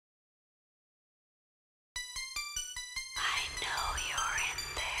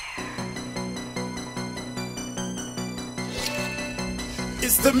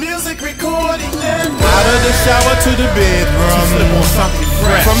It's the music recording network. Out of the shower to the bedroom, slip on something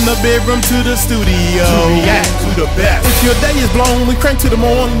fresh. from the bedroom to the studio, To react to the best. If your day is blown, we crank to the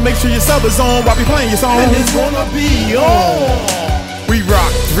morning. Make sure your sub is on while we playing your song. And it's gonna be on. We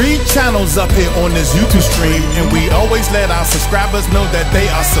rock 3 channels up here on this YouTube stream, and we always let our subscribers know that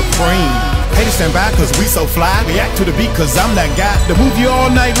they are supreme. Haters stand by cause we so fly. React to the beat cause I'm that guy to move you all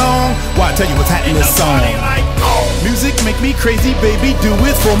night long. Why I tell you what's happening in this song. Music make me crazy, baby, do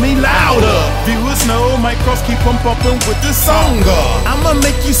it for me louder. Viewers know my cross keep on pumping with this song. I'ma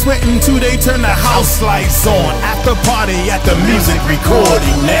make you sweat until they turn the house lights on. After party at the Music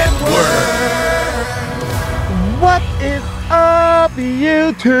Recording Network. What is up,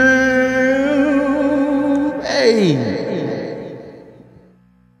 YouTube? Hey.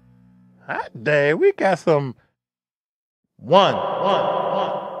 Hot day, we got some one.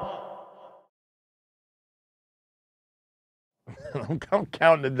 I'm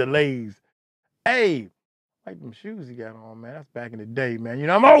counting the delays. Hey, like them shoes he got on, man. That's back in the day, man. You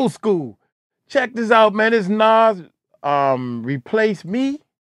know, I'm old school. Check this out, man. This Nas Replace Me.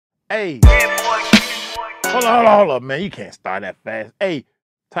 Hey. Hold on, man. You can't start that fast. Hey,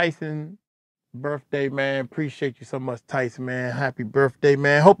 Tyson, birthday, man. Appreciate you so much, Tyson, man. Happy birthday,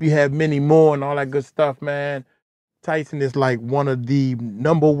 man. Hope you have many more and all that good stuff, man. Tyson is like one of the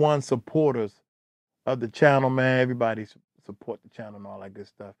 #1 supporters of the channel, man. Everybody support the channel and all that good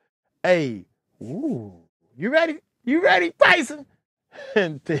stuff. Hey, ooh, you ready? You ready, Tyson?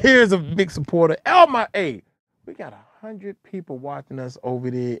 And here's a big supporter. Hey, we got 100 people watching us over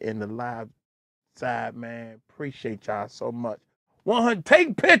there in the live side, man. Appreciate y'all so much. 100,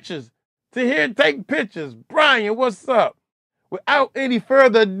 take pictures. Take pictures. Brian, what's up? Without any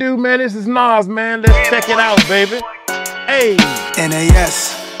further ado, man, this is Nas, man. Let's check it out, baby. Hey.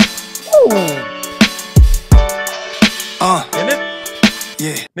 NAS. Ooh.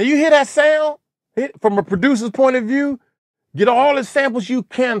 Yeah. Now you hear that sound? From a producer's point of view, get all the samples you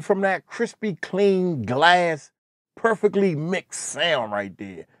can from that crispy, clean glass, perfectly mixed sound right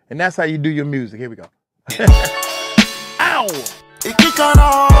there. And that's how you do your music. Here we go. Ow! It get kinda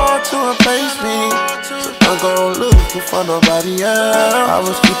hard to replace me, so don't go looking for nobody else. I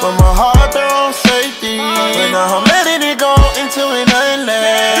was keeping my heart there on safety, but now I'm letting it go into an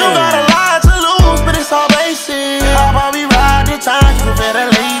endless. You got a lot to lose, but it's all basic. I'll probably ride the time to better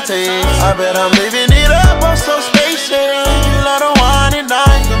latex. I bet I'm living it up, I'm so spacious. You love the wine and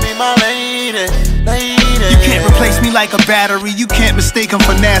dine, can be my lady. You can't replace me like a battery. You can't mistake him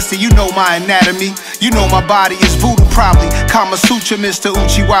for nasty. You know my anatomy. You know my body is voodoo probably. Kama Sutra, Mr.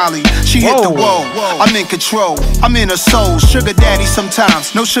 Uchiwali. She hit the wall. I'm in control. I'm in her soul. Sugar daddy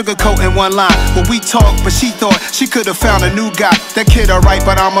sometimes. No sugarcoat in one line. When we talk, but she thought she could have found a new guy. That kid alright,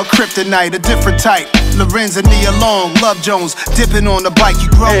 but I'm a kryptonite, a different type. Lorenz and Nia Long, Love Jones, dipping on the bike. You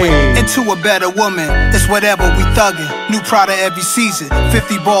growing into a better woman. It's whatever we thuggin'. New Prada every season.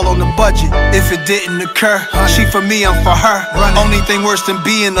 50 ball on the budget. If it didn't occur, she for me, I'm for her. Only thing worse than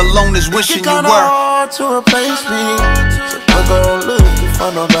being alone is wishing you were. Hard to replace me, so don't go looking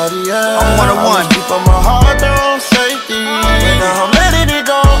for nobody else. I'm one-on-one. Keeping my heart there on safety, and now I'm letting it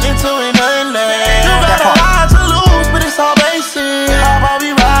go into an endless. You got a lot to lose, but it's all basic. I'll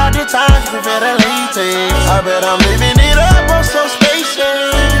probably ride the times with better latex. I bet I'm living it up, I'm so spacious.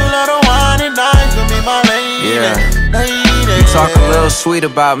 You love the wine and dine, can be my lady. You talk a little sweet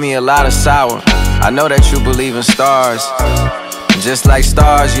about me, a lot of sour. I know that you believe in stars. Just like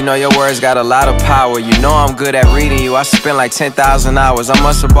stars, you know your words got a lot of power. You know I'm good at reading you. I spent like 10,000 hours. I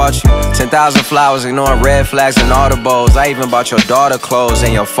must have bought you 10,000 flowers, ignoring red flags and audibles. I even bought your daughter clothes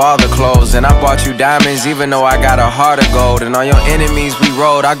and your father clothes. And I bought you diamonds even though I got a heart of gold. And on your enemies we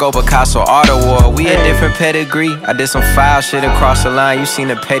rode, I go Picasso Art Award. We a different pedigree. I did some foul shit across the line, you seen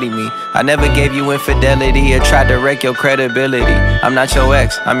to petty me. I never gave you infidelity or tried to wreck your credibility. I'm not your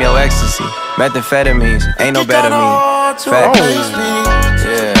ex, I'm your ecstasy. Methamphetamines, ain't no better me. Fact.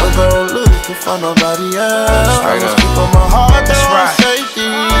 Yeah. Don't go looking for nobody else. Straight up. Keeping my heart there on safety,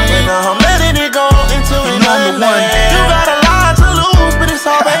 and now I'm letting it go into an endless. You got a lot to lose, but it's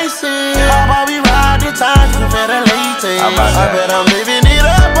all basic. I'll probably ride the time to better latex. I bet I'm living it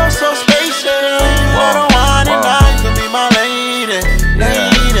up, I'm so spacious. You love the wine and dine, can be my lady.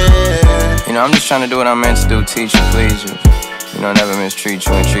 You know, I'm just trying to do what I'm meant to do, teach you, please you. You know, never mistreat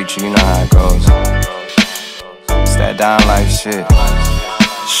you and treat you, you know how it goes. It's that Don life shit.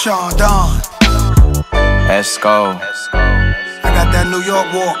 Sean Don. Esco. I got that New York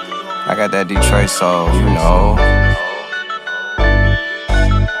walk. I got that Detroit soul, you know.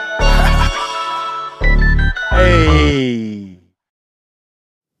 Hey.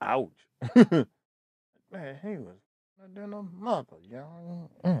 Ouch. Man, he was than a mother, young.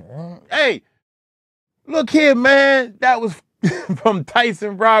 Hey, look here, man. That was from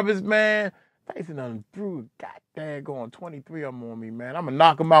Tyson Roberts, man. Tyson done threw a goddamn going 23 of them on me, man. I'm gonna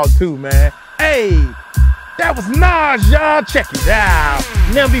knock him out too, man. Hey, that was Nas, y'all. Check it out.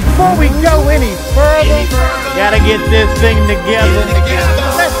 Now, before we go any further, gotta get this thing together.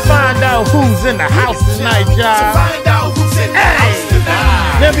 Let's find out who's in the house tonight, y'all. Hey,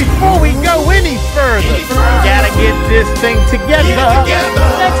 now before we go any further, gotta get this thing together.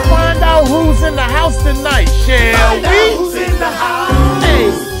 Let's find out who's in the house tonight, shall we?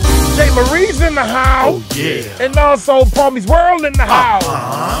 Hey. J. Marie's in the house. Oh, yeah. And also Palmy's World in the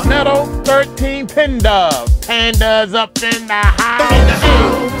house. Netto 13 Pin Dove. Pandas up in the house.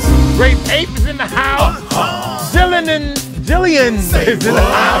 Hey. Grape Ape is in the house. Jillian is in the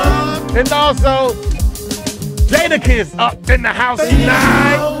house. And also Jadakiss up in the house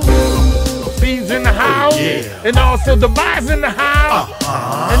tonight. C's in the house. Yeah. And also Dubai's in the house.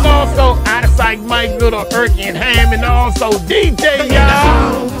 And also Out of Sight Mike, Little Erkin Ham, and also DJ,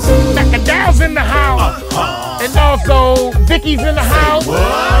 y'all. Macadow's in the house. And also Vicky's in the house.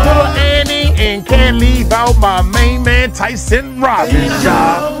 Little Annie, and can't leave out my main man Tyson Robbins,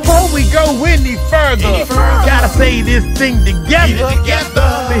 y'all. Before we go any further, gotta say this thing together.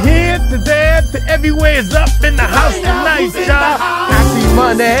 To here, to there, to everywhere is up in the house tonight, y'all. I see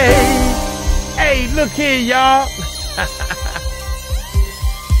money. Hey, look here, y'all.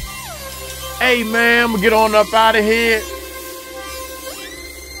 Hey, man, I'm gonna get on up out of here.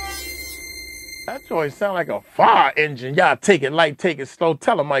 That joint sound like a fire engine. Y'all take it light, take it slow.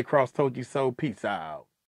 Tell them Mike Cross told you so. Peace out.